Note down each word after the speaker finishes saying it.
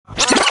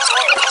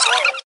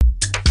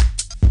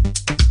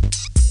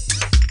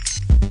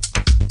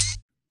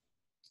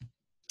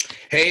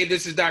Hey,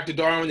 this is Dr.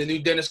 Darwin, the new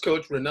dentist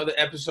coach, for another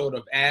episode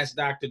of Ask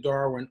Dr.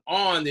 Darwin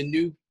on the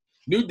new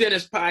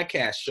dentist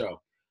podcast show.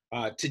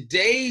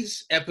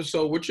 Today's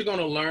episode, what you're going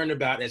to learn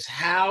about is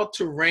how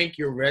to rank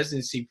your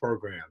residency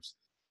programs.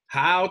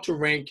 How to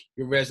rank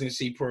your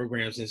residency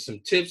programs and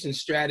some tips and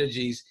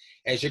strategies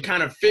as you're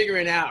kind of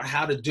figuring out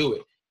how to do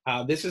it.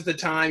 This is the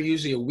time,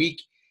 usually a week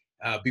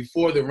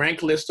before the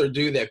rank lists are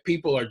due, that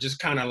people are just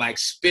kind of like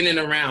spinning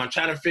around,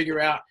 trying to figure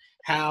out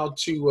how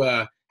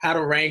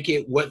to rank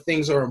it, what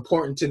things are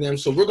important to them.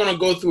 So we're going to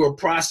go through a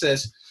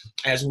process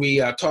as we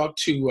talk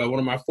to one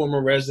of my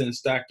former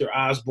residents, Dr.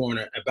 Osbourne,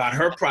 about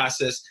her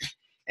process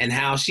and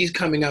how she's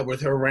coming up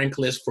with her rank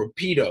list for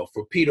pedo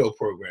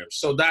programs.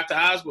 So Dr.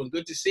 Osbourne,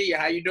 good to see you.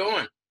 How you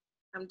doing?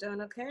 I'm doing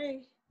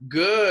okay.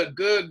 Good.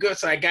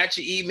 So I got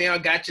your email,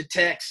 got your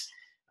text,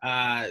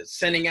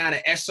 sending out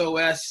an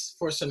SOS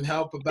for some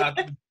help about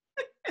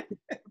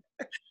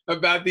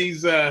about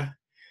these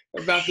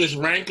about this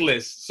rank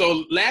list.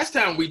 So last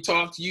time we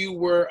talked, you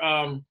were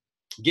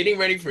getting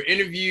ready for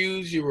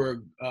interviews. You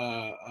were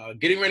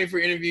getting ready for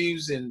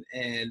interviews and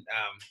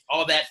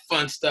all that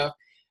fun stuff.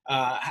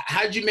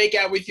 How'd you make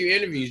out with your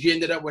interviews? You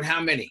ended up with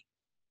how many?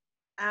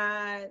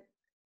 I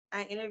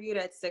interviewed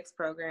at 6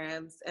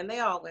 programs, and they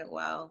all went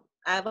well.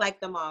 I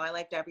liked them all. I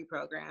liked every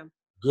program.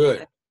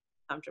 Good.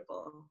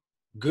 Comfortable.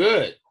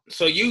 Good.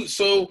 So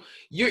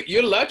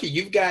you're lucky.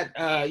 You've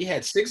got you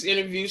had 6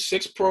 interviews,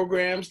 6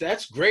 programs.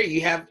 That's great.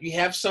 You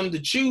have some to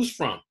choose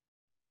from.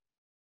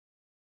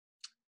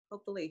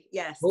 Hopefully,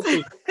 yes.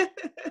 Hopefully.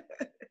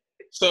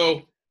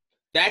 So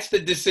that's the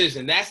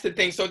decision. That's the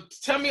thing. So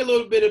tell me a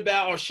little bit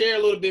about, or share a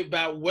little bit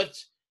about what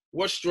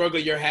struggle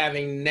you're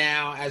having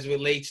now as it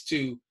relates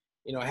to,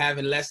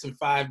 having less than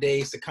 5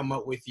 days to come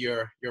up with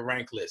your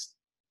rank list.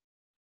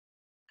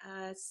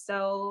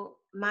 So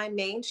my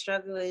main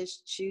struggle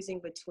is choosing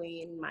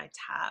between my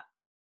top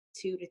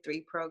 2 to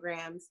 3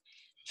 programs,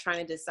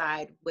 trying to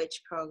decide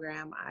which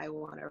program I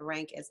want to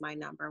rank as my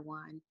number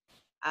 1.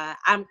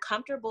 I'm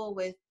comfortable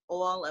with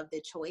all of the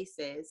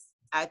choices.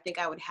 I think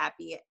I would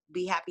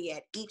be happy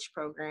at each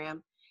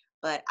program,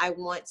 but I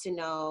want to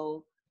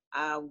know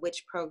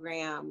which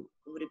program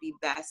would be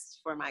best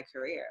for my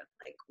career.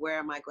 Like, where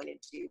am I going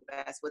to do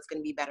best? What's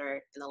going to be better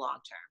in the long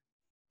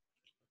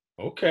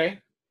term? Okay.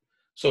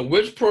 So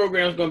which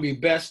program is going to be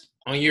best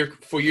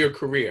for your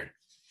career?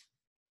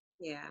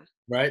 Yeah.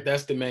 Right.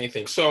 That's the main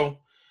thing. So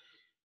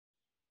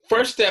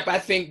first step, I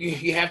think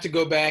you have to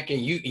go back,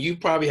 and you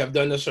probably have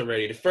done this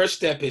already. The first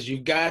step is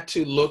you've got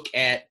to look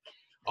at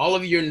all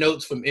of your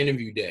notes from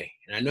interview day.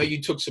 And I know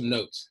you took some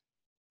notes.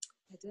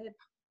 I did.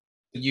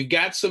 You've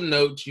got some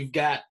notes. You've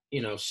got,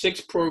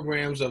 6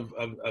 programs of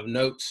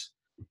notes,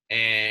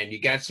 and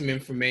you got some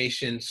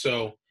information.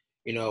 So,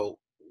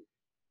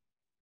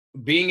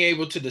 being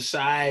able to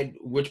decide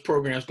which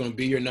program is going to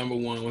be your number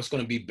 1, what's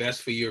going to be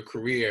best for your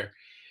career,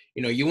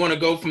 you want to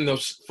go from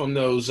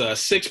those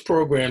 6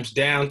 programs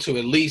down to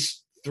at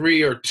least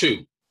 3 or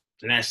 2.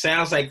 And that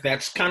sounds like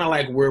that's kind of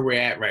like where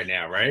we're at right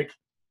now, right?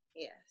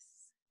 Yes.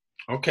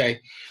 Okay.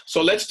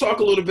 So let's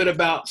talk a little bit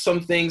about some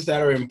things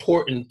that are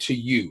important to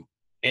you.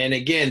 And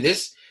again,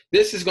 this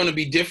is going to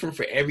be different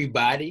for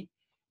everybody,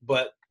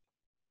 but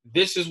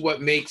this is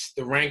what makes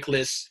the rank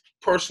list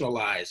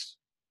personalized,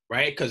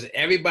 right? Because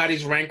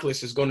everybody's rank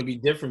list is going to be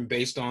different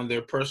based on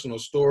their personal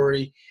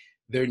story,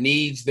 their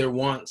needs, their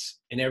wants,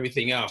 and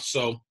everything else.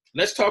 So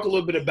let's talk a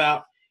little bit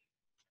about,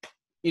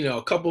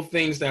 a couple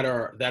things that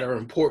are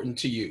important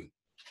to you.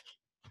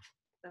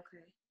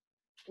 Okay.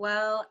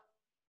 Well,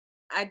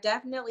 I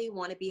definitely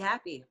want to be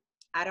happy.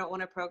 I don't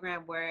want a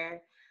program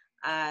where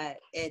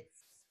it's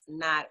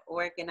not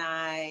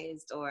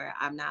organized or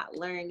I'm not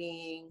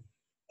learning.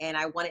 And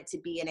I want it to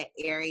be in an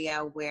area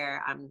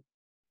where I'm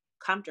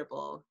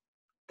comfortable,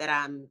 that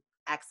I'm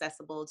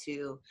accessible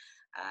to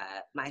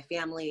my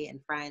family and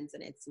friends,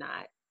 and it's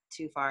not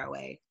too far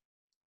away.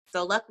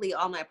 So luckily,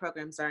 all my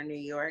programs are in New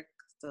York,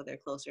 so they're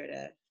closer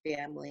to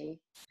family.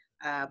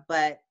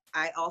 But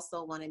I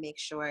also want to make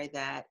sure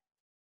that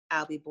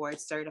I'll be board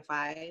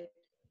certified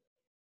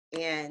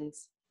and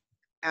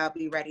I'll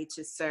be ready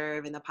to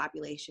serve in the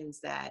populations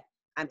that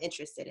I'm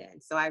interested in.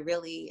 So I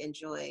really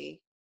enjoy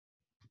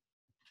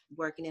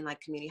working in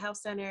like community health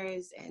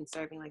centers and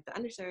serving like the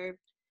underserved.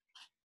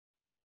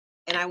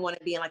 And I want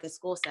to be in like a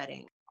school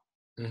setting.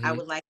 Mm-hmm. I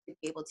would like to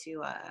be able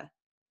to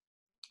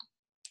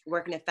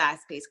work in a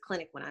fast-paced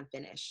clinic when I'm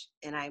finished.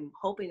 And I'm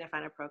hoping to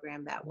find a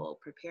program that will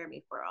prepare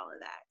me for all of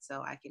that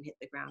so I can hit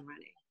the ground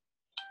running.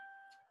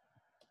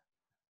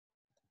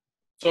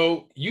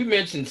 So you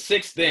mentioned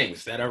 6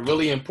 things that are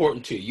really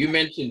important to you. You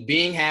mentioned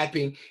being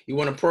happy. You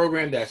want a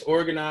program that's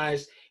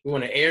organized. You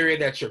want an area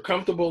that you're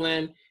comfortable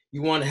in.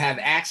 You want to have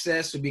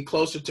access to be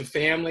closer to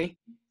family.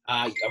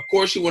 Of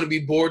course, you want to be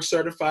board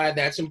certified.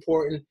 That's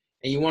important.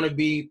 And you want to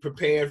be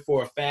prepared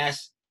for a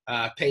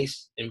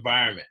fast-paced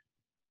environment.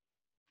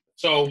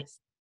 So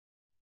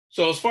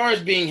as far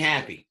as being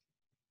happy,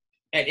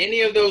 at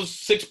any of those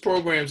 6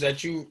 programs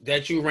that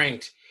you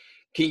ranked,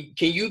 can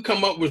you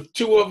come up with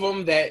 2 of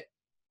them that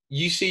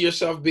you see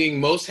yourself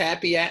being most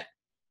happy at?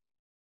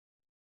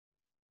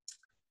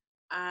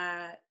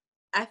 I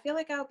feel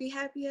like I'll be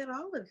happy at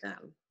all of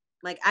them.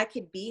 Like I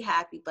could be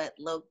happy, but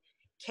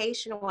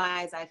location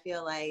wise, I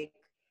feel like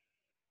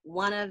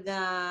one of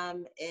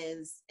them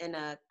is in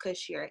a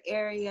cushier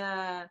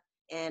area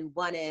and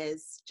one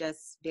is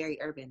just very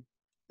urban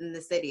in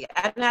the city.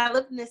 And I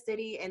live in the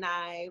city and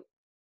I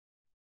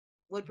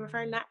would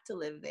prefer not to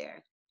live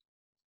there.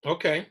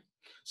 Okay.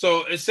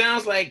 So it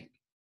sounds like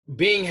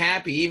being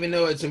happy, even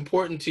though it's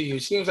important to you,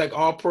 it seems like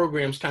all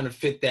programs kind of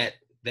fit that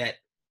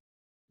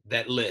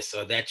list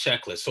or that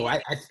checklist. So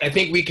I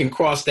think we can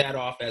cross that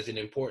off as an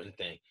important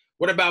thing.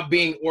 What about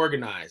being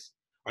organized?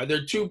 Are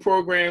there two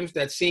programs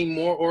that seem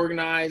more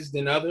organized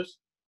than others?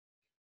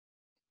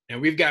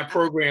 And we've got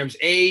programs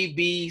A,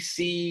 B,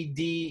 C,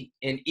 D,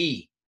 and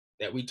E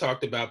that we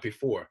talked about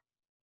before.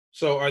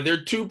 So are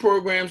there two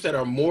programs that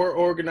are more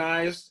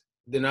organized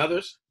than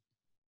others?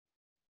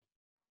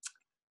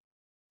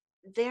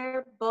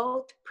 They're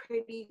both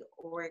pretty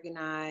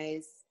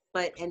organized,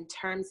 but in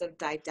terms of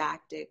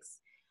didactics,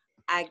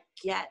 I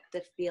get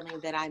the feeling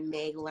that I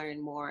may learn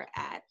more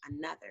at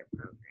another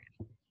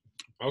program.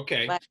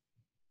 Okay. But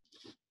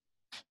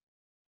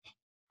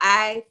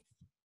I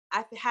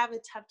have a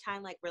tough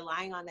time like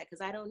relying on that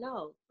because I don't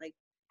know. Like,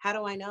 how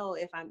do I know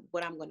if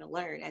what I'm going to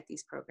learn at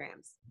these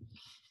programs?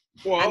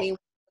 Well, I mean,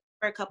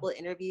 for a couple of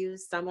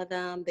interviews, some of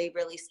them they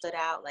really stood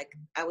out. Like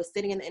I was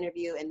sitting in the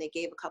interview and they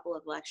gave a couple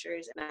of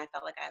lectures, and I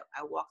felt like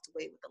I walked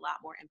away with a lot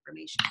more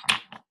information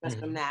just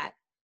from that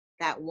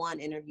one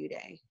interview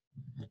day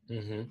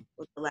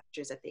with the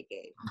lectures that they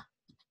gave.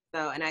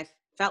 So, and I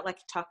felt like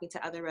talking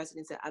to other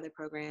residents at other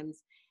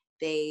programs,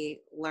 they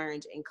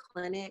learned in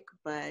clinic,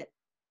 but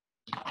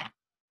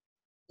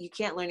you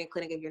can't learn in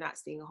clinic if you're not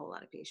seeing a whole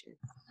lot of patients.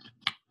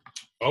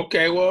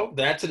 Okay, well,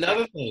 that's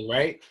another thing,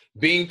 right?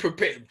 Being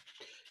prepared.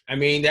 I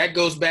mean, that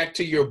goes back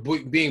to your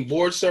being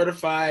board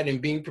certified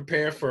and being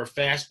prepared for a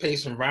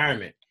fast-paced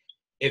environment.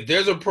 If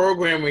there's a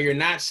program where you're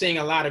not seeing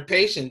a lot of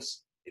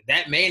patients,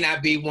 that may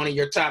not be one of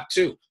your top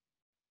two.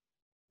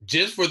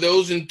 Just for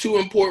those two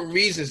important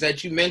reasons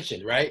that you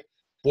mentioned, right?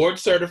 Board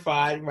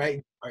certified,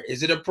 right? Or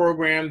is it a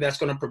program that's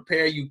going to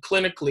prepare you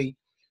clinically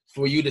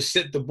for you to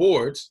sit the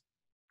boards,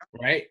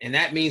 right? And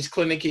that means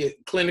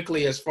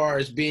clinically as far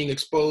as being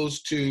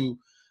exposed to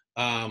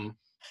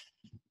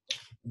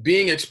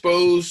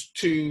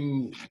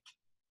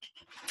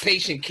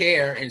patient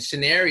care and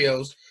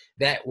scenarios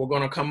that were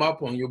going to come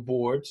up on your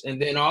boards.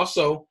 And then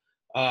also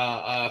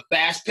a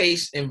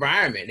fast-paced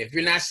environment. If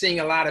you're not seeing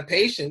a lot of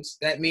patients,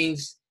 that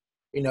means,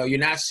 you're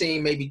not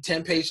seeing maybe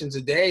 10 patients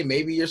a day.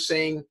 Maybe you're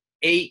seeing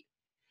 8,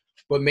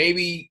 but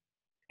maybe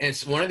in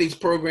one of these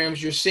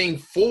programs you're seeing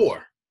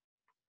 4.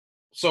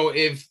 So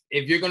if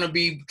you're going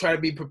to try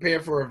to be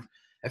prepared for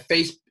a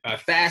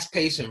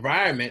fast-paced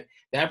environment,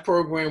 that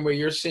program where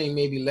you're seeing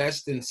maybe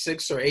less than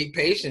 6 or 8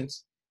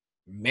 patients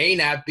may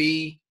not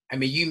be. I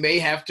mean,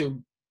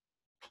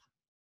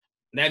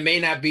 that may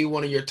not be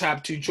one of your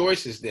top 2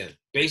 choices then,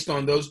 based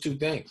on those 2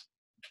 things,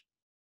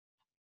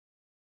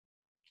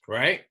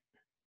 right?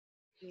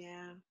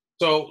 Yeah.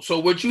 So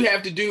what you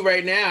have to do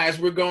right now, as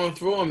we're going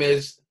through them,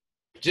 is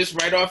just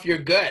write off your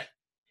gut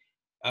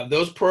of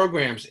those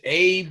programs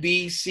A,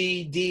 B,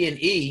 C, D, and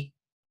E.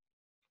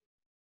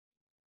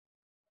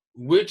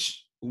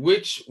 Which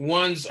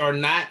ones are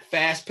not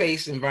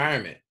fast-paced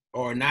environment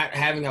or not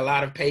having a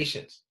lot of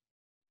patients?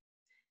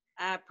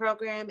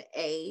 Program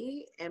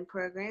A and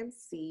Program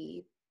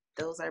C,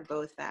 those are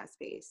both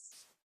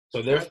fast-paced.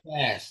 So they're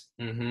fast.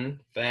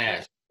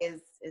 Fast.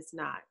 Is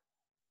not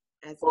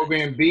as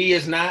Program much. B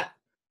is not?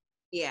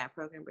 Yeah,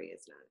 Program B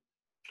is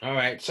not. All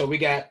right. So we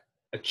got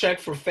a check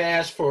for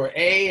fast for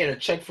A and a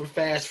check for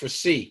fast for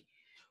C.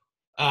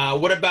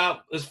 What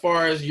about as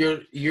far as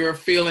your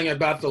feeling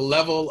about the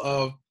level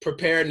of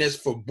preparedness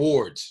for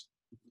boards?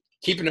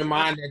 Keeping in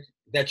mind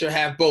that you'll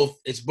have both.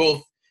 It's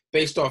both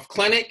based off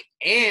clinic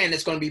and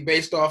it's going to be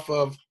based off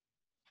of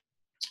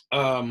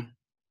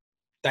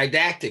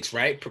didactics,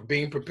 right?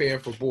 Being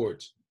prepared for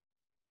boards.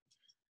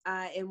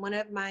 In one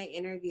of my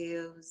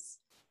interviews,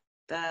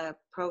 the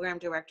program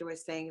director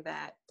was saying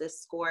that the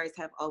scores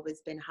have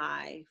always been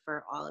high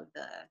for all of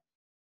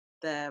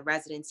the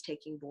residents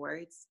taking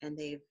boards, and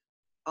they've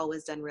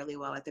always done really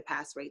well. Like the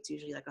pass rate's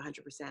usually like 100%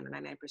 or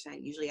 99%.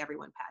 Usually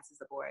everyone passes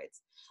the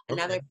boards.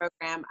 Okay. Another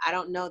program, I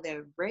don't know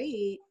their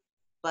rate,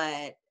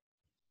 but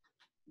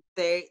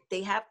they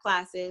have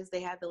classes,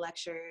 they have the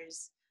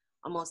lectures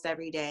almost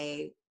every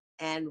day,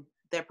 and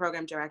their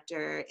program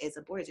director is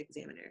a boards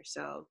examiner.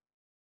 So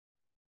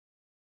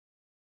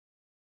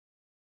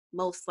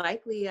most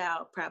likely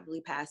I'll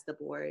probably pass the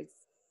boards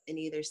in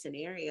either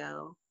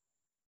scenario.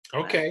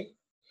 Okay.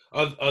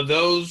 Are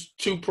those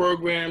 2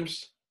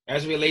 programs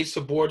as it relates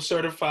to board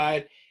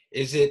certified?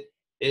 Is it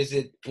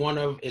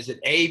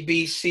A,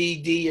 B,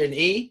 C, D, and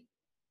E?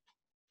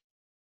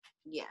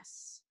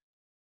 Yes.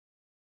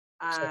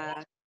 So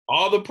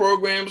all the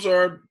programs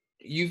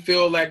you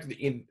feel like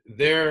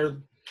they're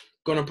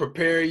going to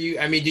prepare you?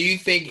 I mean, do you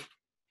think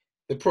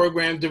the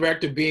program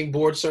director being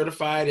board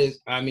certified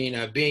being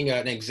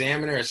an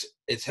examiner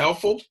it's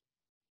helpful?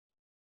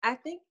 I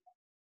think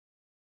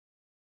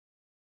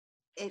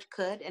It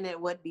could, and it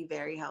would be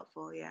very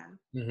helpful. Yeah.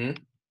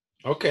 Mm-hmm.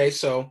 Okay,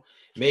 so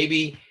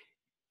maybe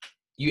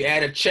you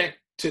add a check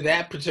to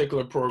that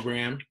particular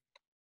program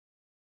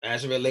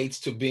as it relates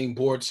to being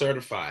board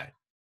certified,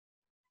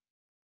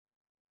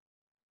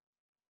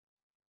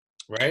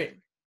 right?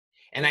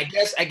 And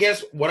Yeah. I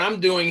guess what I'm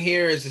doing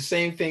here is the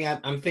same thing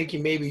I'm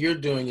thinking maybe you're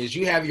doing is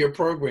you have your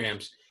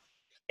programs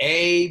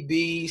A,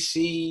 B,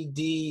 C,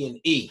 D, and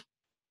E.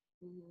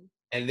 Mm-hmm.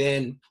 And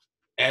then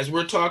as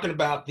we're talking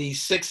about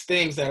these 6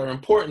 things that are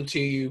important to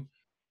you,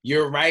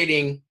 you're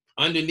writing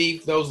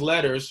underneath those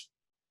letters,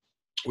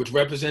 which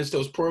represents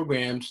those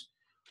programs,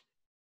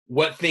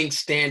 what things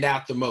stand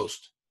out the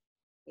most,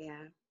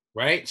 Yeah.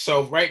 right?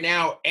 So right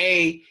now,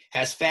 A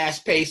has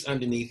fast pace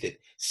underneath it.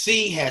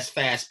 C has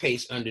fast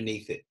pace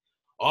underneath it.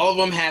 All of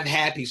them have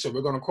happy, so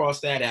we're going to cross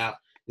that out.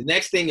 The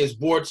next thing is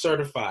board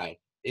certified.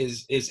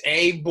 Is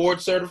A board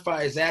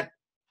certified? Is that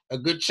a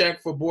good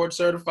check for board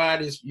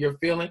certified? Is your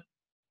feeling?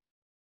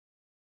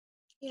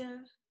 Yeah.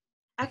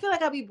 I feel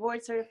like I'll be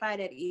board certified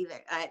at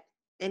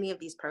any of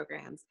these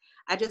programs.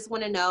 I just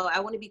want to know, I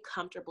want to be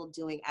comfortable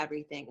doing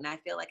everything. And I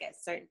feel like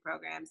at certain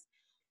programs,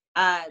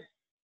 uh,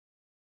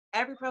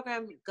 every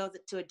program goes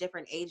to a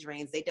different age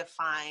range. They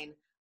define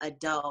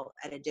adult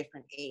at a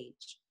different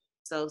age.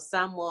 So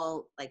some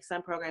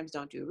programs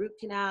don't do root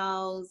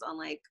canals on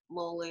like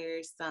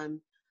molars. Some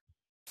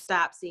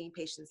stop seeing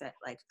patients at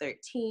like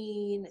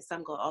 13.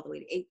 Some go all the way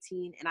to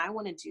 18. And I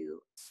want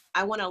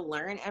to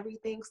learn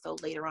everything. So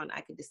later on, I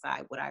can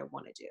decide what I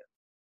want to do.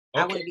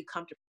 I want Okay. to be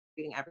comfortable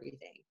reading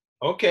everything.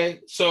 Okay,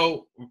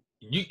 so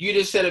you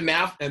just said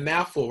a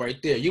mouthful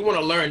right there. You want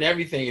to learn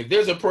everything. If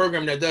there's a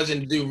program that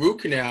doesn't do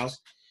root canals,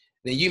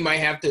 then you might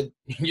have to.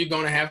 You're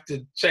going to have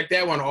to check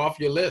that one off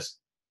your list,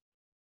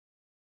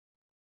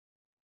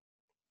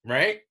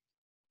 right?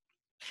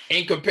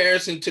 In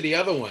comparison to the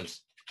other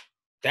ones,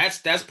 that's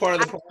part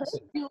of the I could process.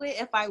 do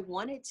it if I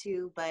wanted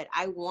to, but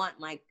I want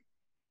like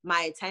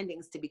my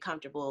attendings to be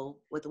comfortable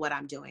with what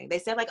I'm doing. They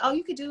said like, oh,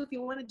 you could do it if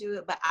you want to do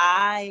it, but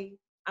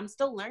I'm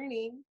still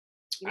learning.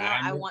 You know, I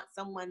I know, want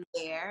someone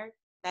there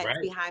that's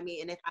right? behind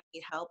me, and if I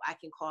need help, I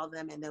can call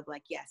them, and they'll be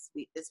like, yes,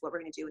 this is what we're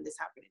gonna do, and this is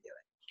how we're gonna do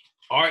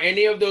it. Are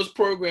any of those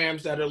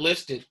programs that are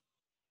listed?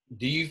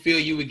 Do you feel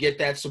you would get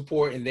that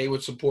support and they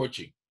would support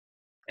you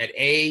at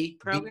A, B,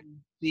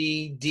 Program,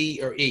 C, D,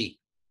 or E?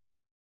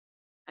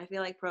 I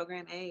feel like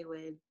Program A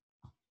would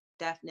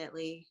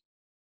definitely.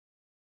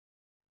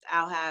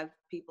 I'll have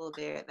people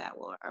there that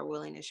are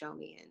willing to show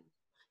me and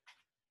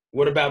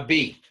What about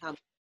B? help.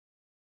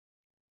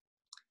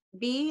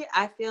 B,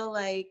 I feel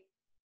like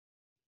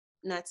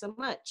not so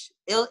much.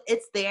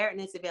 It's there and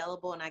it's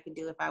available, and I can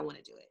do if I want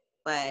to do it.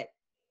 But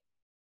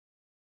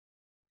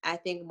I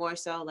think more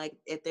so like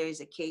if there's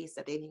a case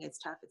that they think it's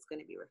tough, it's going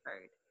to be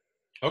referred.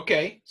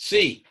 Okay,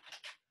 C.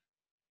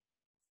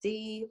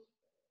 C,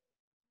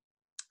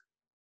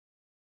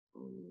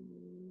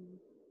 mm,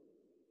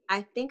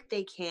 I think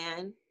they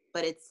can,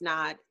 but it's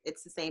not.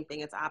 It's the same thing.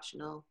 It's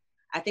optional.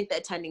 I think the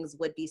attendings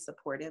would be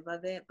supportive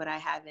of it, but I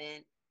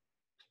haven't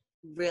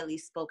really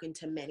spoken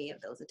to many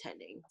of those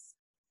attendings.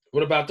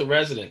 What about the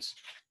residents?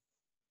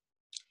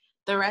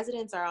 The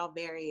residents are all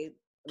very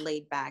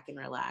laid back and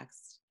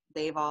relaxed.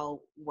 They've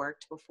all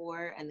worked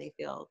before and they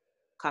feel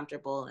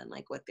comfortable in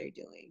like what they're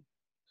doing.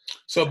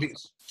 So,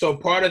 so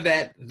part of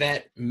that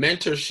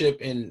mentorship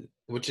in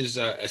which is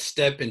a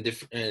step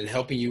in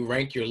helping you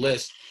rank your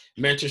list,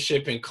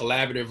 mentorship and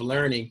collaborative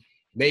learning.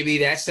 Maybe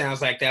that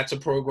sounds like that's a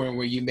program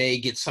where you may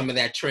get some of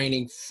that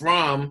training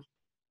from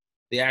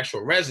the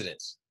actual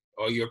residents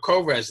or your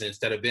co-residents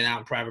that have been out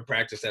in private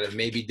practice that have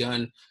maybe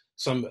done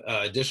some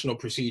additional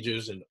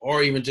procedures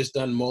or even just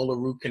done molar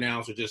root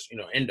canals or just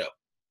endo.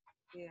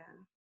 Yeah.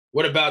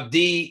 What about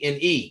D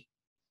and E?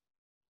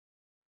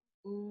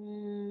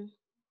 Mm,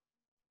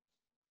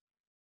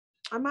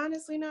 I'm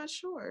honestly not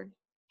sure.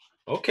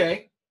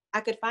 Okay. I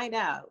could find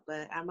out,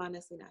 but I'm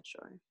honestly not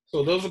sure.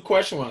 So those are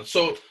question ones.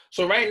 So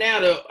right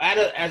now,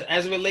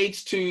 as it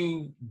relates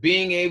to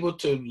being able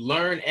to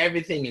learn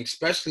everything,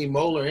 especially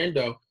molar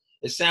endo,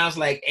 it sounds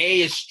like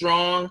A is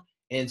strong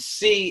and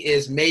C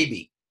is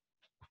maybe.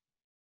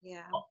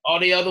 Yeah. All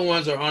the other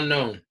ones are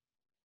unknown.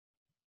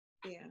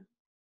 Yeah.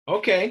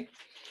 Okay.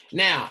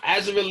 Now,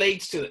 as it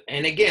relates to,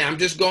 and again,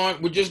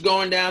 we're just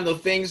going down the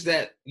things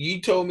that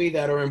you told me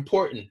that are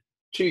important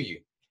to you.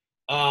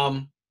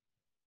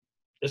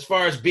 As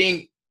far as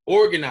being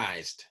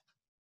organized,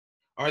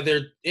 are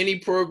there any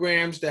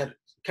programs that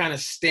kind of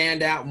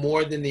stand out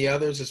more than the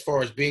others as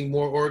far as being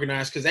more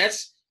organized? Because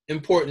that's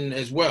important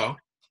as well.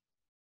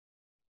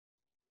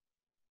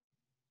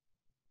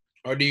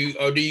 Or do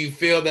you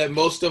feel that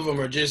most of them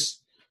are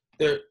just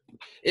there?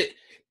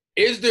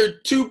 Are there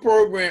two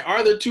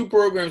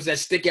programs that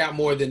stick out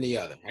more than the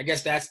other? I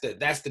guess that's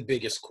the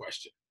biggest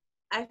question.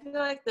 I feel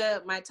like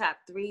my top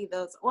three,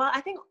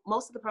 I think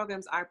most of the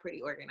programs are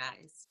pretty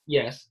organized.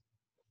 Yes.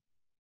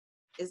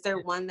 Is there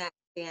one that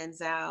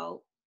stands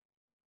out?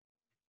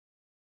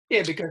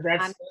 Yeah, because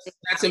Honestly,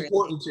 that's not really.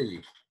 important to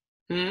you.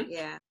 Hmm?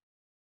 Yeah.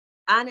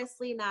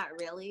 Honestly, not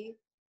really.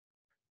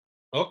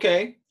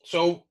 Okay.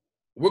 So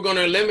we're going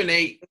to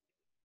eliminate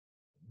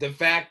the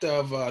fact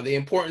of the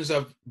importance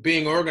of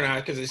being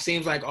organized, because it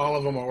seems like all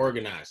of them are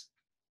organized.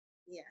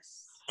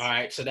 Yes. All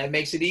right, so that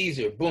makes it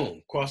easier.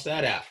 Boom, cross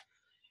that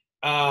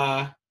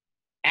out.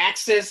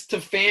 Access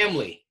to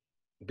family,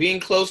 being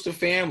close to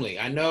family.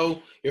 I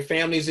know your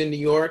family's in New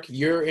York.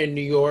 You're in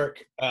New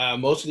York.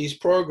 Most of these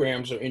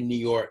programs are in New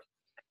York.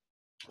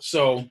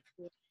 So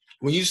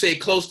when you say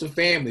close to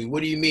family,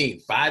 what do you mean?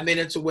 5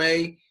 minutes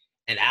away,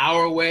 an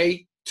hour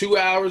away, 2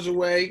 hours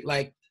away?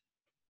 Like,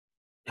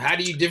 how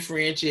do you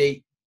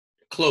differentiate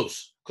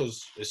close?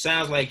 Because it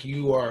sounds like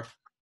you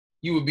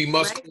would be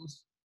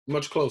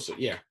much closer.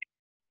 Yeah.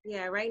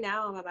 Yeah, right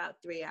now I'm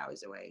about 3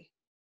 hours away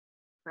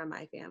from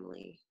my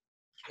family.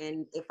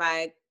 And if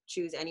I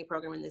choose any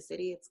program in the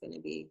city, it's going to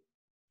be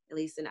at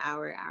least an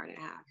hour, hour and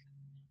a half.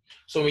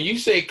 So when you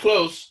say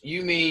close,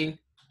 you mean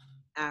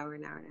Hour,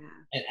 an hour and a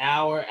half. an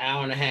hour,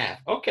 hour and a half.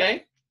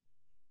 Okay.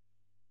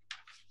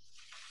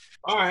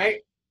 All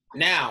right.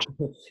 Now,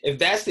 if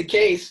that's the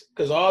case,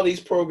 because all these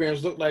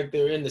programs look like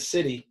they're in the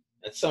city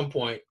at some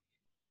point,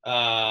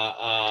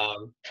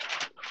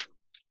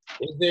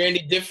 is there any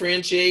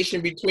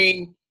differentiation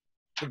between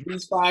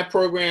these 5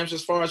 programs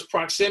as far as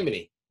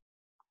proximity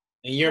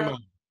in your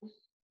mind?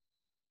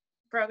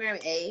 Program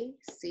A,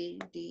 C,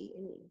 D,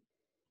 and E.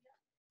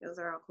 Those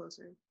are all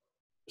closer.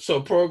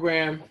 So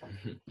program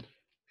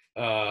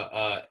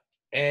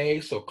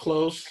A, so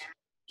close.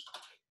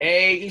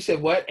 A, you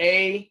said what?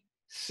 A,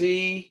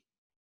 C,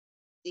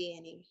 D,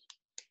 and E.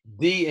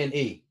 D, and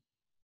E.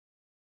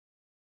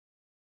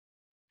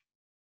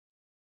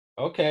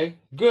 Okay,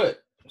 good.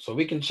 So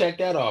we can check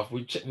that off.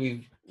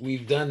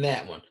 We've done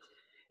that one.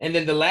 And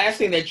then the last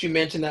thing that you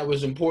mentioned that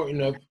was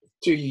important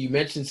to you, you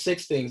mentioned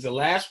 6 things. The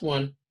last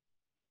one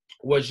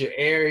was your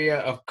area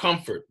of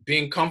comfort,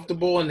 being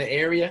comfortable in the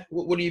area.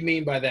 What do you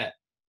mean by that?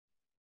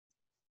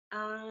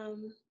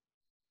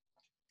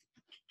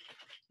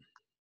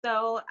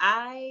 So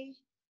I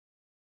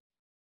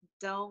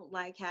don't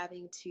like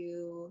having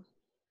to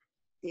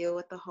deal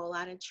with a whole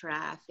lot of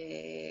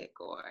traffic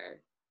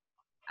or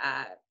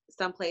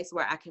someplace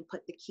where I can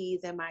put the keys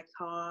in my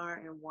car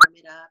and warm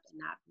it up and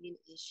not be an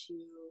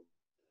issue.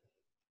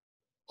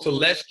 So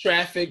less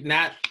traffic,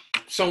 not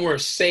somewhere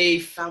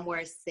safe.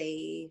 Somewhere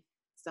safe,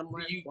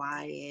 somewhere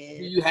quiet.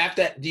 Do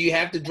you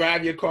have to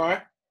drive your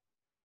car?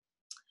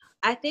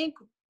 I think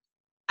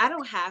I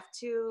don't have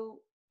to,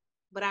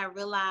 but I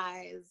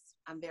realize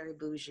I'm very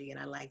bougie and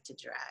I like to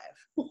drive.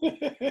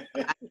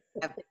 I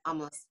have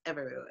almost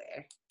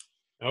everywhere.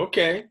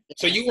 Okay.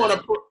 So you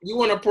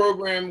want a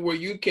program where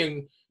you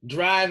can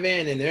drive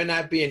in and there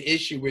not be an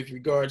issue with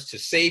regards to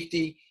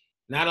safety,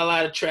 not a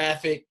lot of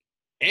traffic,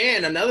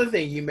 and another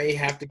thing you may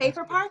have to pay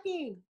for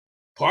parking.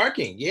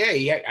 Parking,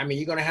 yeah. I mean,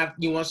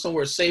 you want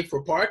somewhere safe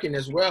for parking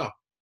as well.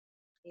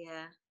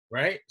 Yeah.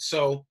 Right.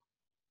 So,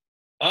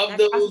 of that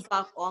those, crosses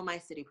off all my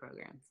city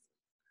programs.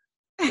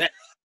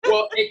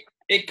 Well,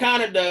 it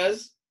kind of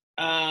does,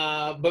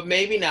 but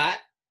maybe not.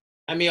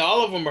 I mean,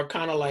 all of them are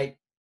kind of like,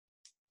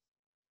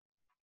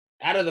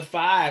 out of the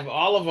 5,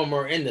 all of them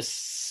are in the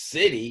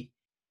city,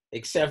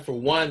 except for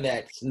one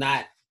that's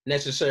not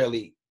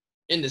necessarily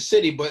in the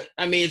city. But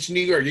I mean, it's New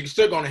York. You're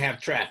still going to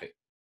have traffic.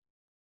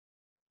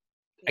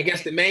 I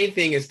guess the main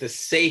thing is the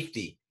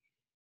safety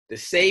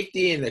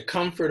and the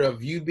comfort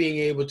of you being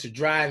able to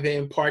drive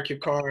in, park your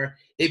car,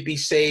 it be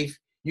safe.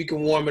 You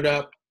can warm it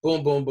up,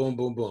 boom, boom, boom,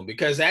 boom, boom.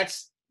 Because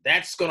that's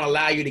going to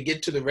allow you to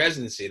get to the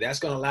residency. That's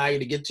going to allow you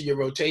to get to your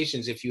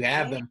rotations if you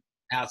have them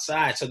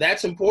outside. So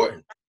that's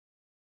important.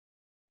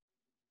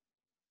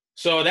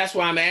 So that's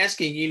why I'm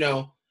asking,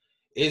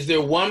 is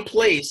there one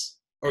place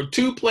or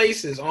 2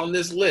 places on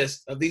this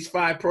list of these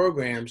 5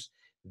 programs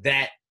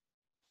that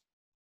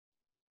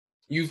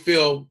you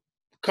feel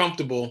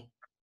comfortable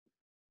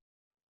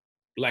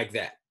like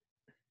that?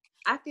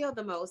 I feel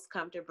the most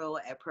comfortable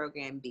at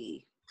program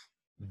B.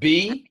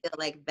 B? I feel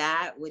like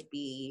that would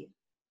be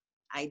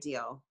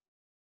ideal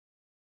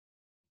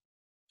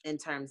in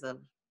terms of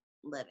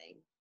living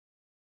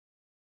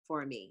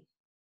for me.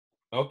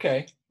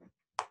 Okay.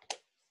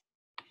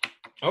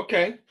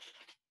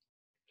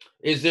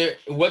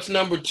 What's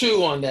number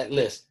 2 on that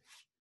list?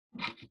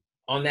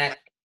 On that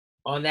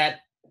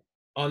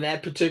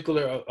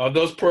particular, of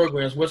those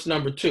programs, what's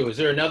number 2? Is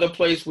there another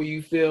place where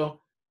you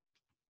feel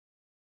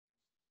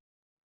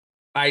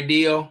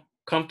ideal,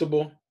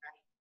 comfortable?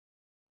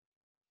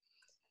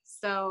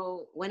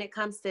 So when it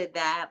comes to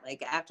that,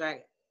 like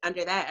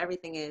under that,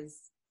 everything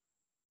is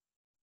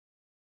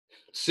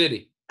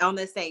city on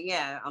the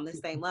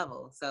same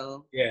level.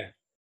 So yeah.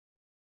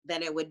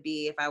 Then it would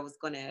be, if I was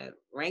going to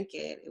rank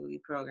it, it would be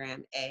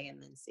program A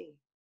and then C,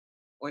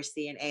 or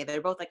C and A. They're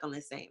both like on the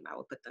same. I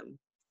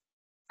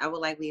would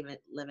like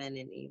living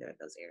in either of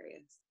those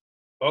areas.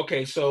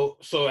 Okay, so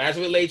as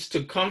it relates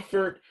to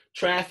comfort,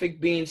 traffic,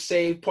 being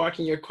safe,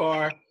 parking your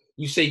car,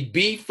 you say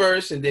B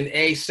first and then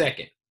A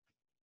second.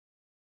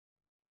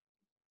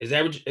 Is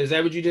that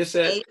what you just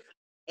said?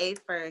 A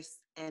first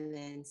and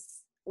then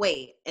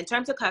wait. In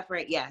terms of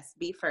comfort, yes,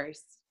 B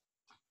first,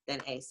 then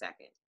A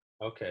second.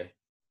 Okay,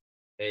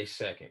 A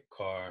second,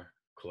 car,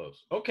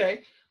 Close.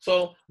 Okay.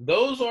 So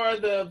those are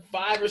the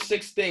 5 or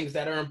 6 things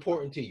that are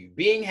important to you.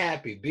 Being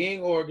happy,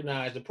 being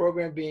organized, the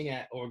program being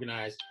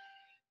organized,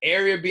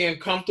 area being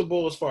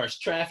comfortable as far as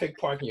traffic,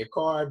 parking your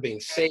car, being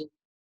safe,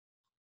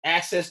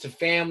 access to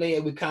family,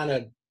 and we kind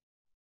of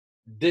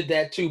did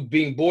that too,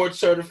 being board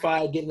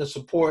certified, getting the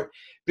support,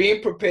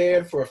 being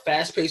prepared for a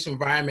fast-paced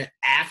environment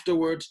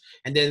afterwards.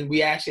 And then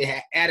we actually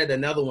added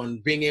another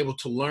one, being able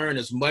to learn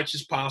as much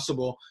as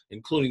possible,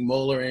 including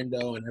molar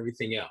endo and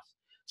everything else.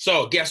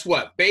 So guess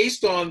what?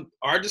 Based on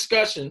our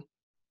discussion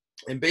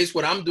and based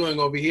what I'm doing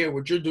over here,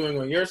 what you're doing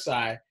on your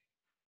side,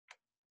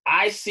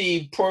 I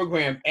see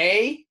program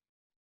A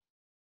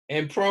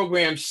and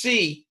program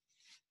C.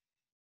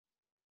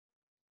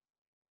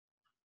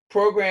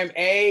 Program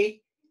A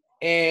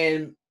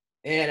and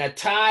a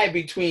tie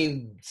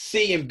between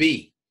C and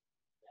B.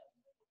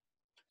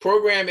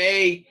 Program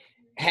A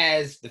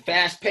has the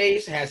fast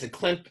pace, has the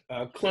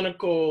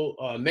clinical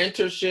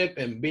mentorship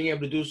and being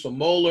able to do some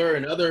molar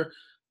and other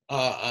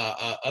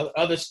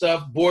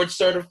stuff. Board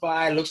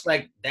certified, looks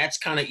like that's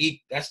kind of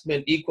that's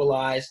been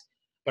equalized.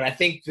 But I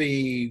think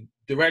the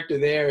director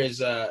there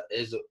is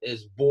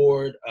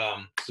board,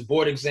 it's a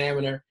board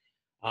examiner.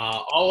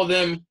 All of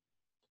them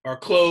are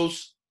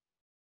close.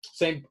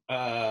 Same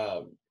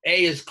A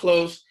is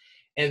close,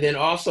 and then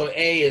also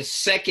A is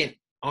second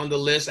on the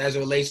list as it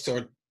relates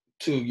to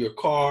your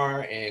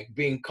car and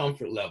being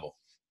comfort level.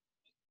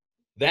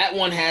 That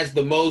one has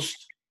the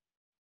most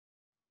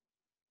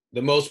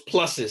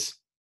pluses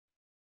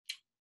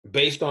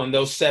based on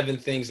those 7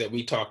 things that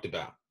we talked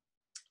about.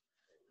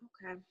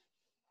 Okay.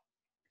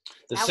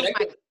 The that second,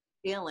 was my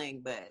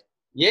feeling, but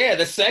yeah,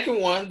 the second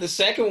one,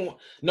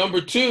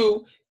 number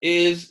 2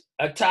 is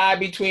a tie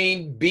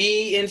between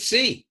B and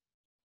C.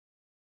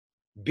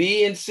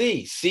 B and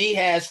C. C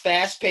has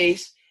fast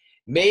pace,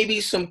 maybe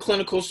some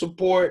clinical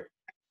support,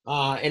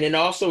 and it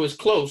also is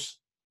close.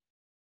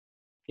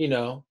 You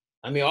know,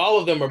 I mean, all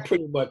of them are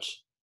pretty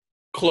much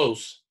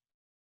close.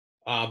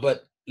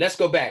 But let's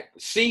go back.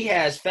 C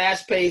has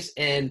fast pace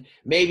and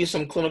maybe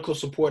some clinical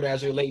support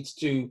as it relates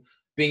to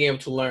being able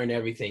to learn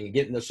everything and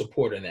getting the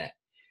support in that.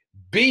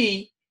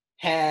 B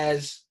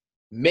has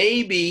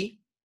maybe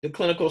the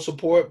clinical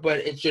support, but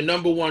it's your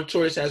number 1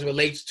 choice as it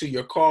relates to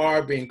your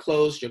car being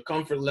close, your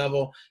comfort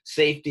level,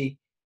 safety,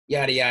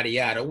 yada, yada,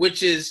 yada,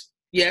 which is,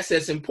 yes,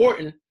 that's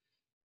important.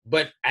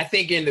 But I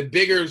think in the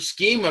bigger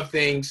scheme of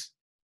things,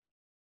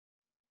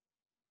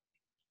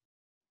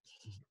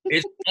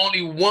 it's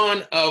only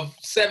one of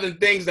 7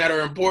 things that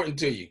are important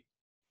to you.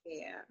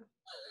 Yeah.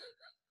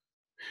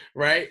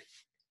 Right?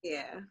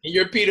 Yeah. In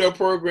your PEDO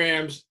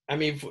programs, I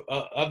mean,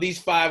 of these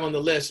 5 on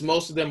the list,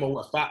 most of them are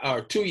what, 5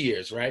 or 2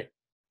 years, right?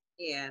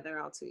 Yeah,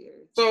 they're all 2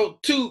 years. So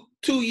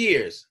 2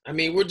 years. I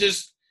mean, we're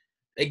just,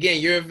 again,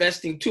 you're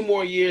investing 2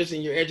 more years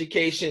in your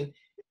education.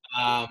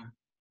 And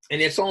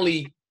it's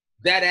only,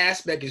 that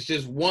aspect is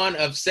just one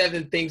of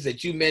 7 things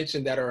that you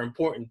mentioned that are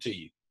important to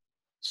you.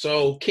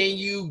 So can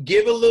you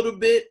give a little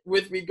bit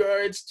with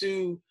regards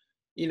to,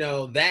 you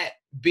know, that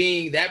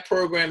being, that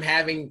program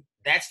having,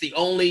 that's the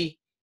only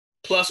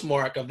plus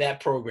mark of that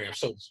program,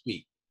 so to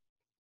speak.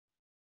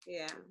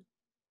 Yeah.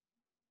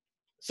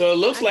 So it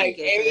looks like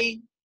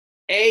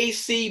A,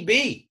 C,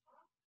 B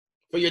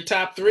for your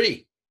top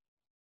 3.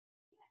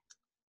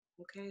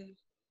 Okay.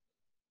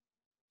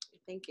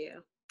 Thank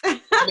you. I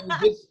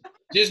mean,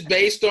 just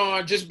based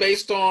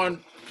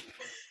on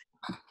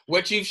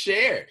what you've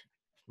shared,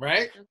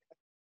 right? Okay.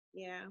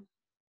 Yeah.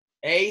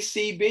 A,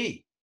 C,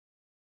 B.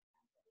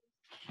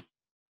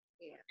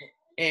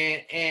 Yeah.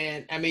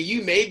 And I mean,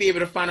 you may be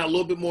able to find out a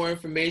little bit more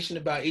information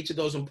about each of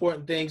those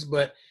important things,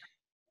 but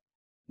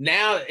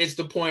now it's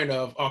the point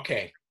of,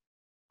 okay,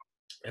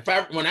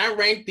 when I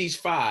rank these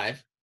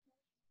 5,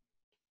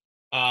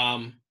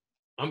 I'm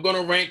going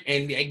to rank,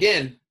 and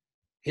again,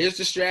 here's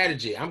the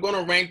strategy. I'm going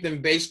to rank them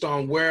based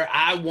on where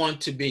I want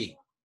to be,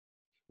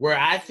 where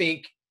I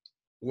think,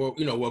 well,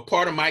 you know, where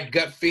part of my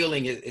gut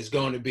feeling is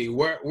going to be,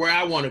 where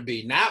I want to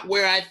be, not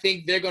where I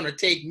think they're going to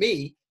take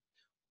me,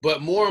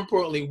 but more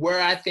importantly, where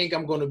I think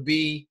I'm going to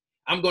be.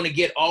 I'm going to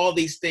get all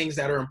these things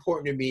that are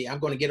important to me. I'm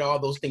going to get all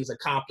those things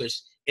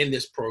accomplished in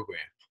this program.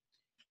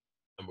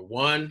 Number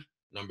 1,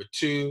 number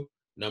 2,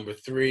 number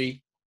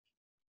 3.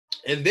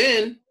 And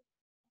then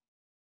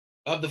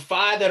of the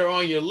 5 that are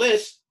on your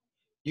list,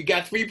 you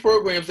got 3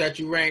 programs that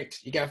you ranked.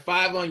 You got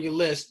 5 on your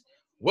list.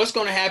 What's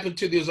going to happen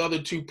to those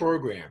other 2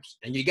 programs?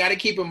 And you got to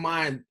keep in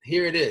mind,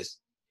 here it is.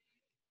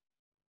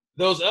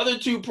 Those other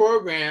 2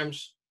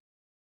 programs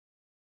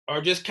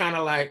are just kind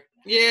of like,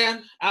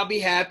 yeah, I'll be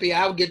happy.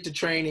 I'll get the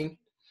training.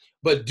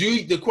 But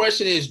the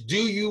question is, do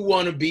you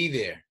want to be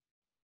there?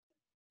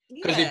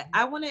 Yeah,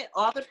 I wanted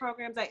all the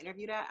programs I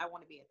interviewed at, I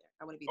want to be there.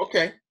 I want to be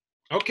there.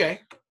 Okay.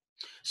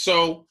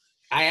 So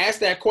I asked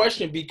that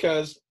question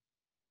because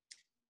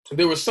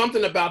there was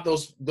something about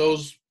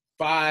those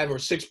 5 or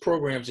 6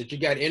 programs that you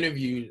got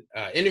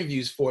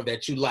interviews for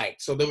that you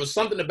liked. So there was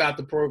something about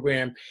the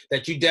program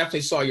that you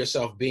definitely saw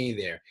yourself being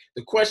there.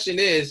 The question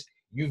is,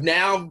 you've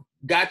now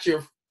got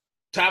your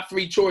top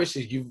 3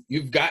 choices.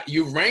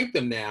 You've ranked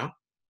them now,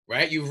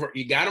 right?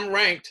 You got them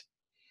ranked.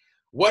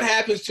 What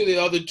happens to the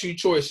other two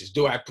choices?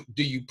 Do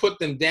you put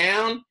them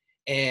down?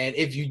 And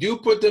if you do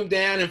put them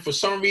down and for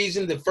some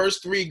reason the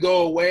first three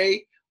go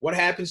away, what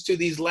happens to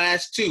these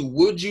last two?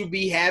 Would you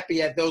be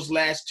happy at those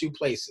last two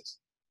places?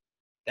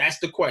 That's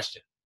the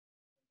question.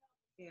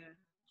 Yeah.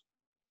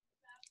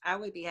 I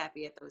would be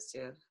happy at those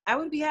two. I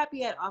would be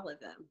happy at all of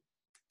them.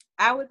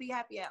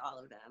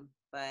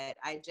 But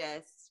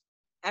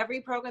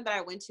every program that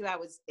I went to, I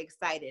was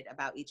excited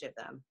about each of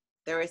them.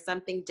 There was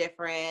something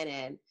different,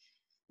 and,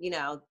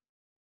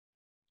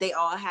 they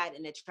all had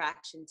an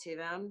attraction to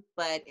them.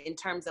 But in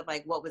terms of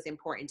like what was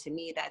important to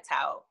me, that's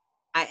how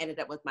I ended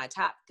up with my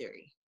top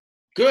three.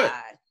 Good.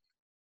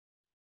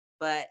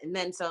 And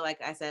then, so like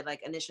I said,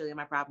 like initially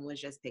my problem was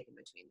just picking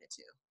between the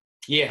two.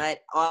 Yeah.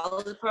 But all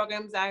of the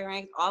programs I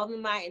ranked, all of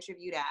them I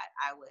interviewed at,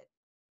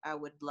 I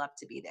would love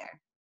to be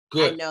there.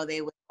 Good. I know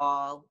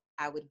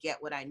I would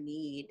get what I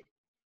need,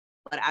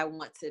 but I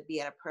want to be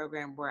at a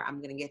program where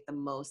I'm going to get the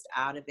most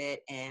out of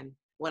it. And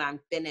when I'm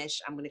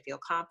finished, I'm going to feel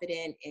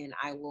confident and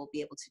I will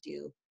be able to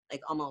do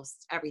like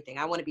almost everything.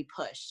 I want to be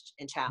pushed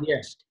and challenged.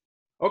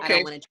 Yeah. Okay. I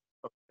don't want to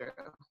go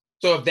through.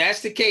 So if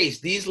that's the case,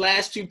 these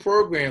last two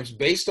programs,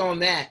 based on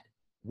that,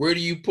 where do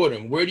you put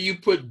them? Where do you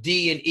put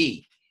D and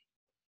E?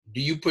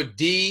 Do you put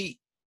D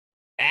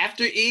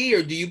after E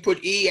or do you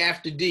put E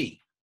after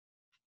D?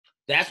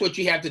 That's what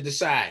you have to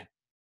decide.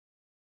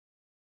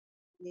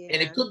 Yeah.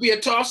 And it could be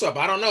a toss-up.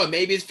 I don't know.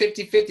 Maybe it's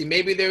 50-50.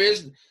 Maybe there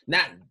is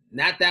not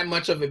that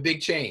much of a big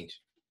change.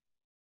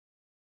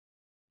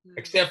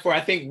 Except for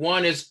I think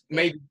one is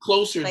maybe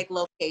closer. Like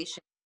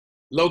location.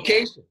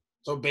 Location. Yeah.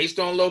 So based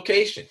on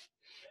location.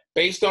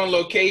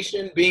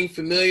 Being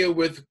familiar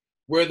with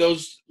where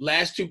those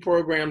last two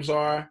programs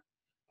are,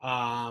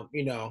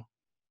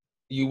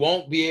 you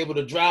won't be able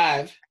to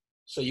drive,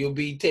 so you'll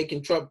be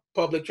taking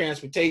public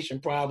transportation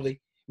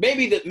probably.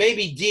 Maybe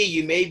D,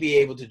 you may be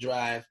able to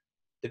drive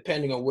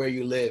depending on where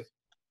you live.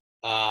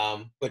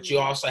 But you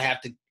also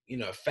have to,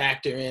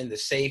 factor in the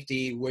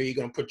safety, where you're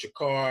going to put your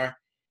car,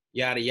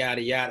 yada,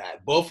 yada, yada.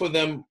 Both of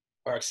them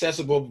are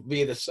accessible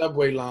via the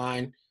subway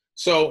line.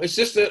 So it's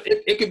just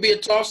it could be a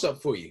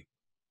toss-up for you.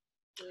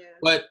 Yeah.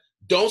 But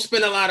don't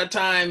spend a lot of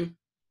time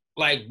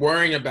like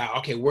worrying about,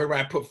 okay,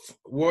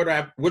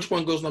 which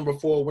one goes number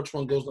 4, which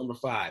one goes number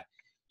 5.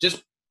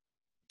 Just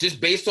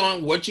based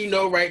on what you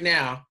know right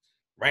now,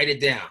 write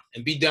it down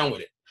and be done with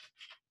it.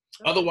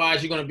 Okay.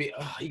 Otherwise, you're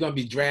gonna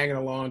be dragging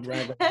along.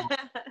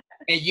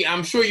 And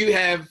I'm sure you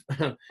have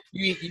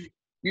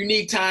you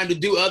need time to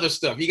do other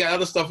stuff. You got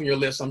other stuff on your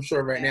list, I'm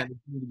sure right now that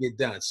you need to get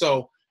done.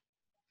 So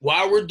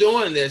while we're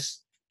doing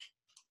this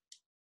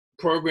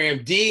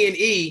program D and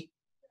E,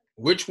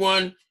 which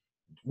one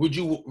would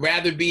you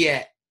rather be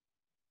at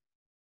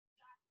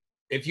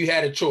if you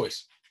had a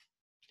choice?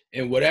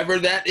 And whatever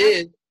that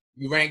is,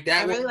 you rank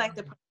that one. I really like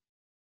the.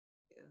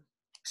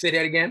 Say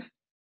that again.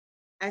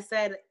 I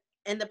said,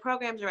 and the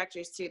program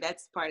directors too,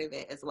 that's part of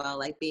it as well,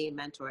 like being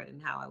mentored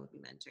and how I would be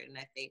mentored. And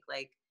I think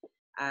like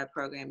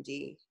program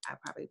D, I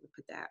probably would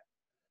put that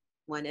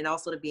one. And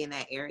also to be in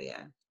that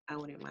area, I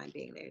wouldn't mind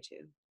being there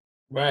too.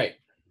 Right.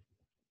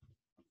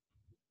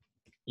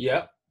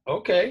 Yep.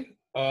 Okay.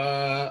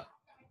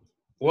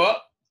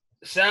 Well,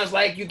 sounds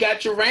like you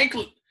got your rank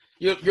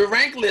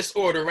list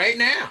order right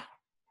now.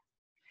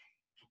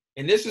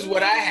 And this is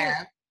what I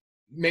have.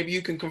 Maybe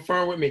you can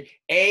confirm with me.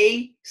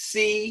 A,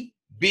 C,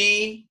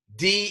 B,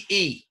 D,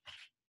 E.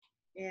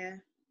 Yeah.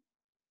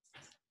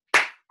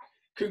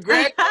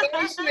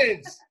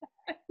 Congratulations.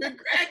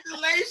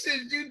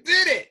 Congratulations. You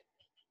did it.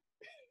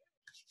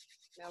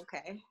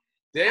 Okay.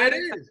 There it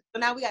is. So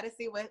now we got to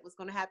see what's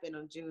going to happen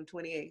on June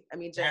 28th. I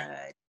mean,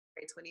 January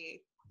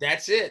 28th.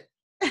 That's it.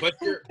 But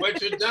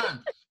you're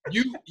done.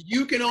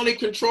 You can only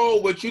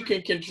control what you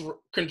can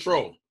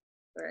control.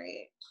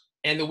 Right.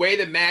 And the way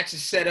the match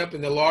is set up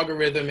and the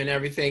logarithm and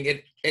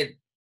everything,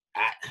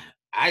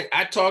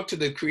 I talked to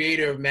the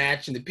creator of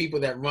Match and the people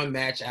that run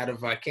Match out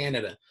of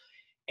Canada,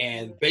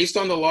 and based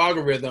on the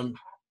logarithm,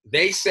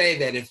 they say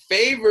that it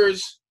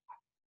favors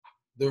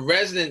the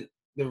resident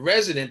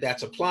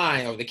that's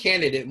applying, or the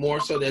candidate,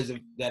 more so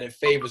that it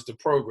favors the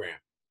program.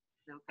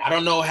 Okay. I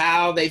don't know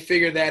how they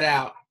figure that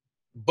out,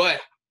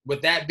 but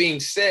with that being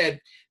said,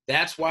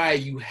 that's why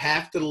you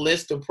have to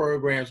list the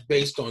programs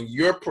based on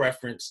your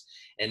preference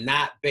and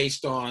not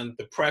based on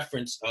the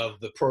preference of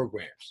the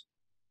programs.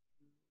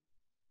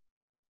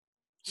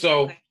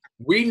 So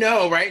we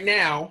know right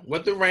now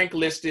what the rank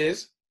list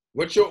is,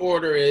 what your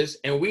order is,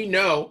 and we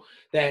know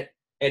that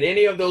at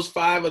any of those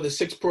 5 of the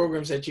 6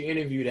 programs that you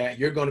interviewed at,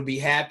 you're going to be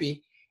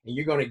happy and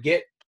you're going to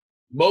get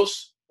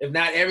most, if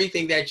not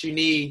everything that you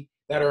need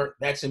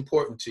that's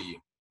important to you.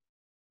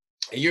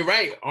 And you're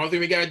right. Only thing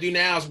we got to do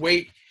now is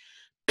wait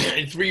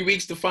in 3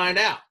 weeks to find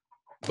out.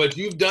 But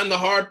you've done the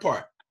hard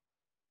part.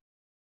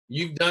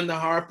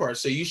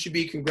 So you should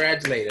be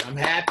congratulated. I'm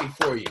happy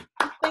for you.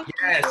 Thank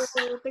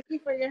you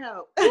for your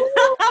help.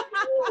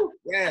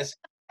 Yes.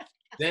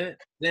 Dun,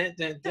 dun,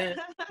 dun, dun,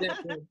 dun,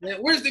 dun,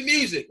 dun. Where's the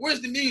music? Where's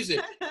the music?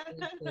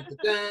 Dun,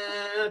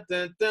 dun,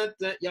 dun, dun,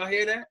 dun. Y'all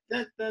hear that?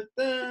 Dun, dun,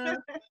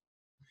 dun.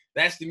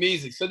 That's the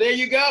music. So there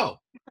you go.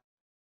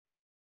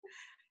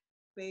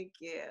 Thank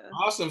you.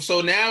 Awesome.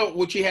 So now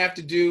what you have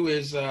to do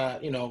is,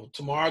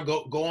 tomorrow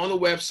go on the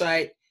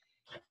website,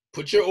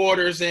 put your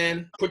orders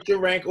in, put your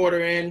rank order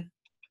in,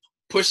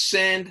 push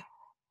send,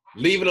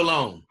 leave it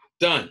alone.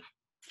 Done.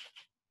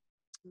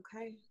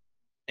 Okay.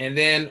 And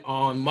then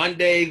on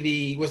Monday,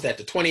 the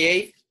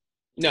 28th?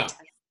 No,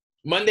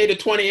 Monday the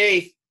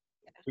 28th,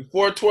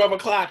 before 12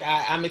 o'clock,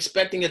 I'm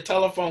expecting a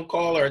telephone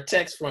call or a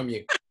text from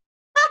you.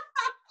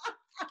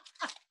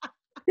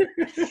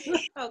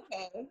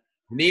 Okay.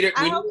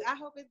 I hope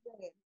it's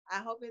good. I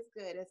hope it's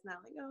good. It's not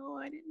like, oh,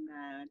 I didn't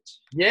match.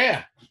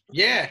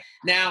 Yeah.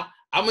 Now,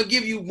 I'm going to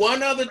give you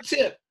one other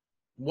tip.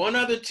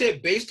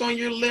 Based on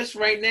your list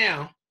right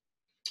now,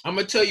 I'm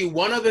going to tell you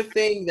one other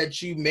thing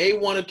that you may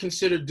want to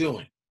consider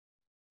doing.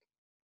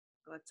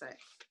 What's that?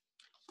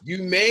 You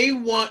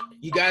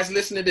guys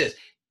listen to this.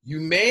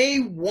 You may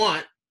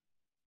want,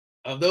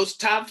 of those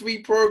top 3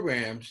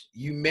 programs,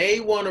 you may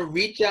want to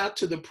reach out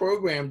to the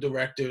program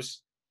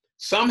directors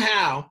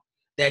somehow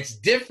that's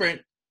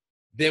different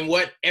than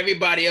what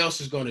everybody else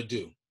is going to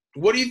do.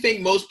 What do you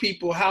think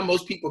how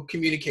most people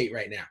communicate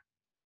right now?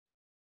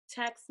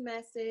 Text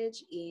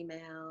message,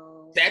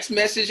 email. Text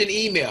message and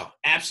email,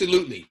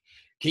 absolutely.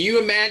 Can you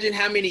imagine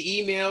how many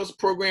emails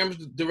programs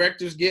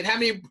directors get? How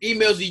many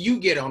emails do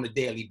you get on a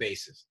daily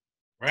basis,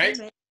 right?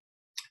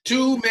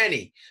 Too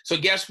many. So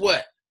guess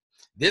what?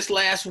 This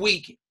last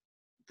week,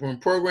 when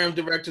program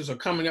directors are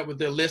coming up with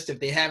their list, if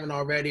they haven't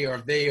already, or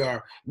if they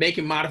are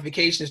making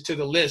modifications to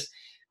the list,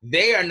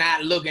 they are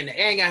not looking.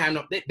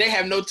 They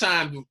have no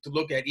time to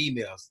look at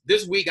emails.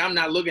 This week, I'm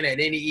not looking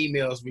at any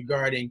emails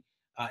regarding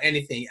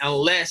anything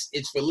unless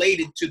it's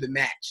related to the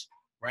match,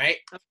 right?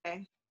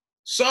 Okay.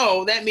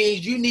 So that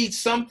means you need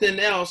something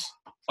else,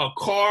 a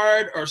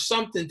card or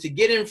something to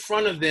get in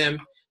front of them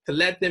to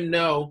let them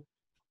know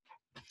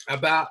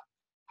about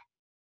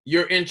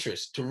your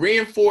interest, to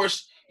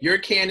reinforce your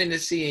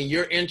candidacy and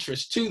your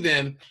interest to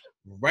them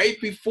right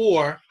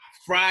before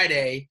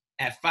Friday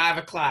at 5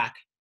 o'clock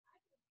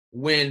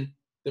when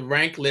the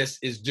rank list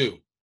is due.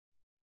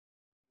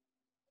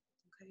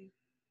 Okay.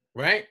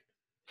 Right?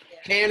 Yeah.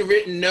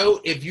 Handwritten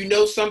note. If you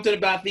know something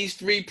about these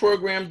 3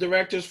 program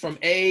directors from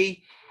A,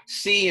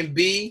 C, and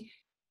B,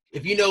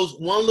 if you know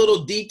one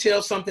little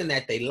detail, something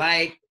that they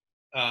like,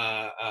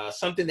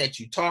 something that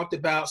you talked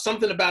about,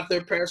 something about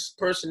their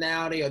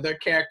personality or their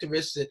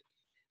characteristic,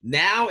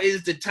 now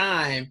is the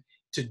time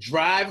to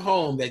drive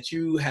home that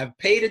you have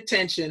paid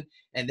attention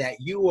and that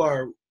you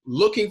are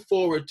looking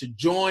forward to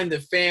join the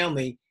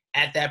family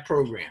at that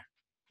program.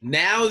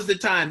 Now is the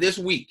time, this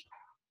week.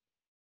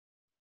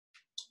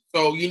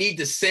 So you need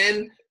to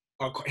send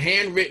a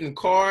handwritten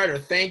card or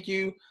thank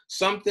you,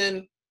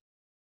 something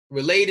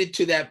related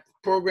to that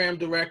program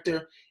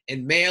director,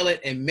 and mail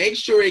it and make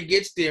sure it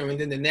gets there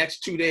within the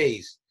next 2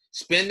 days.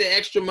 Spend the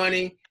extra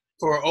money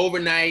for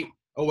overnight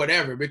or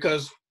whatever,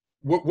 because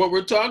what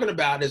we're talking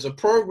about is a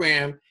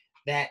program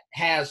that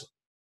has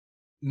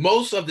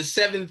most of the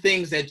 7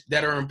 things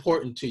that are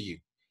important to you.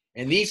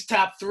 And these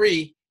top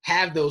 3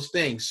 have those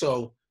things.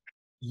 So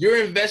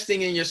you're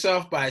investing in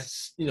yourself by,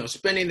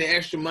 spending the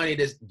extra money.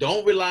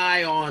 Don't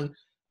rely on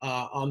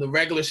the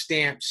regular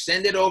stamp.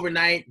 Send it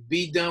overnight,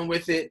 be done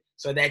with it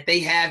so that they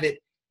have it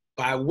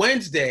by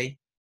Wednesday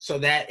so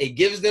that it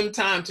gives them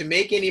time to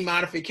make any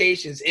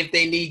modifications if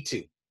they need to.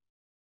 Okay.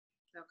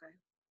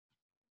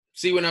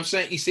 See what I'm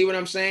saying? You see what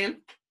I'm saying?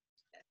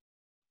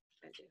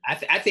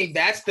 I think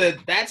that's the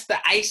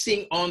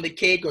icing on the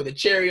cake, or the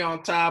cherry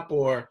on top,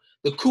 or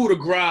the coup de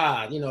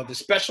grace, the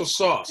special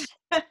sauce.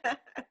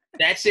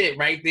 That's it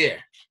right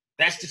there.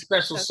 That's the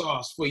special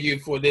sauce for you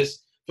for this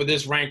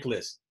rank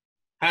list.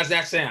 How's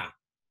that sound?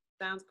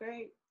 Sounds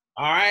great.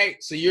 All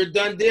right, so you're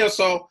done deal.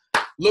 So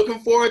looking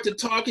forward to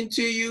talking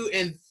to you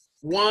in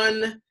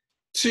 1,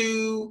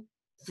 2,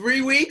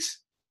 3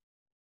 weeks.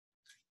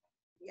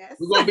 Yes.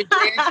 We're gonna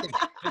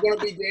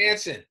be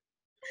dancing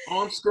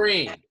on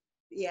screen.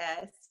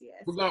 Yes.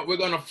 We're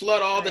gonna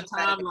flood all the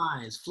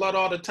timelines.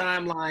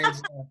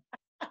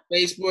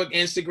 Facebook,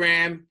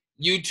 Instagram,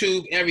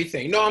 YouTube,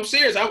 everything. No, I'm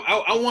serious.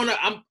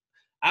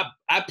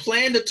 I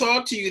plan to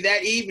talk to you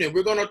that evening.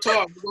 We're gonna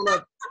talk.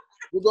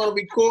 We're gonna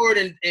record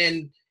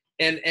and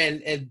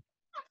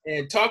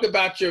talk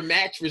about your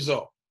match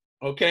result.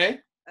 Okay?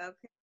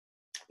 Okay.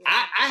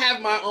 Yeah. I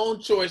have my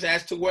own choice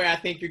as to where I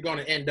think you're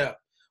gonna end up,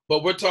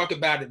 but we'll talk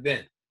about it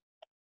then.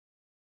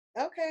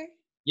 Okay.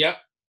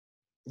 Yep.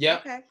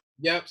 Okay.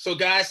 Yep. So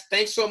guys,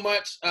 thanks so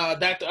much,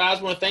 Dr.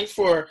 Osbourne. Thanks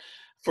for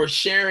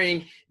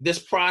sharing this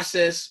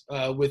process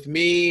with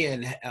me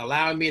and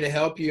allowing me to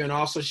help you, and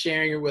also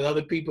sharing it with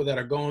other people that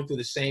are going through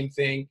the same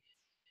thing.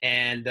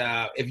 And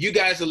if you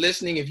guys are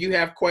listening, if you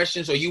have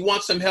questions or you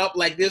want some help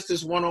like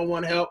this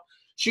one-on-one help,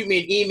 shoot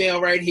me an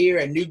email right here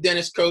at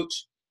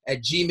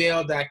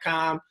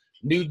newdentistcoach@gmail.com,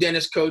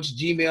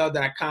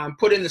 newdentistcoach@gmail.com.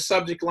 Put in the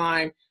subject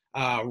line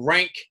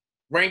rank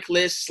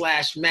list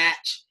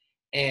 /match,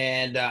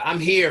 And I'm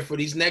here for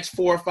these next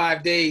 4 or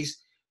 5 days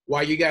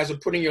while you guys are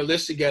putting your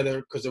list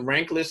together, because the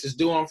rank list is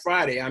due on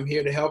Friday. I'm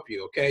here to help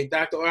you, okay?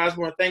 Dr.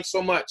 Osbourne, thanks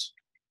so much.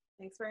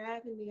 Thanks for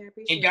having me. I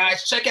appreciate it. And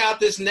guys, check out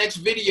this next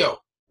video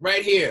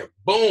right here.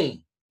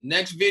 Boom.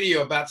 Next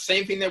video about the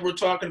same thing that we're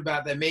talking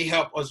about that may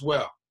help as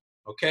well,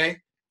 okay?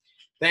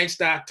 Thanks,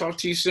 Doc. Talk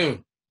to you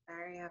soon. All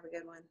right, have a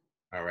good one.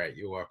 All right,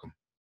 you're welcome.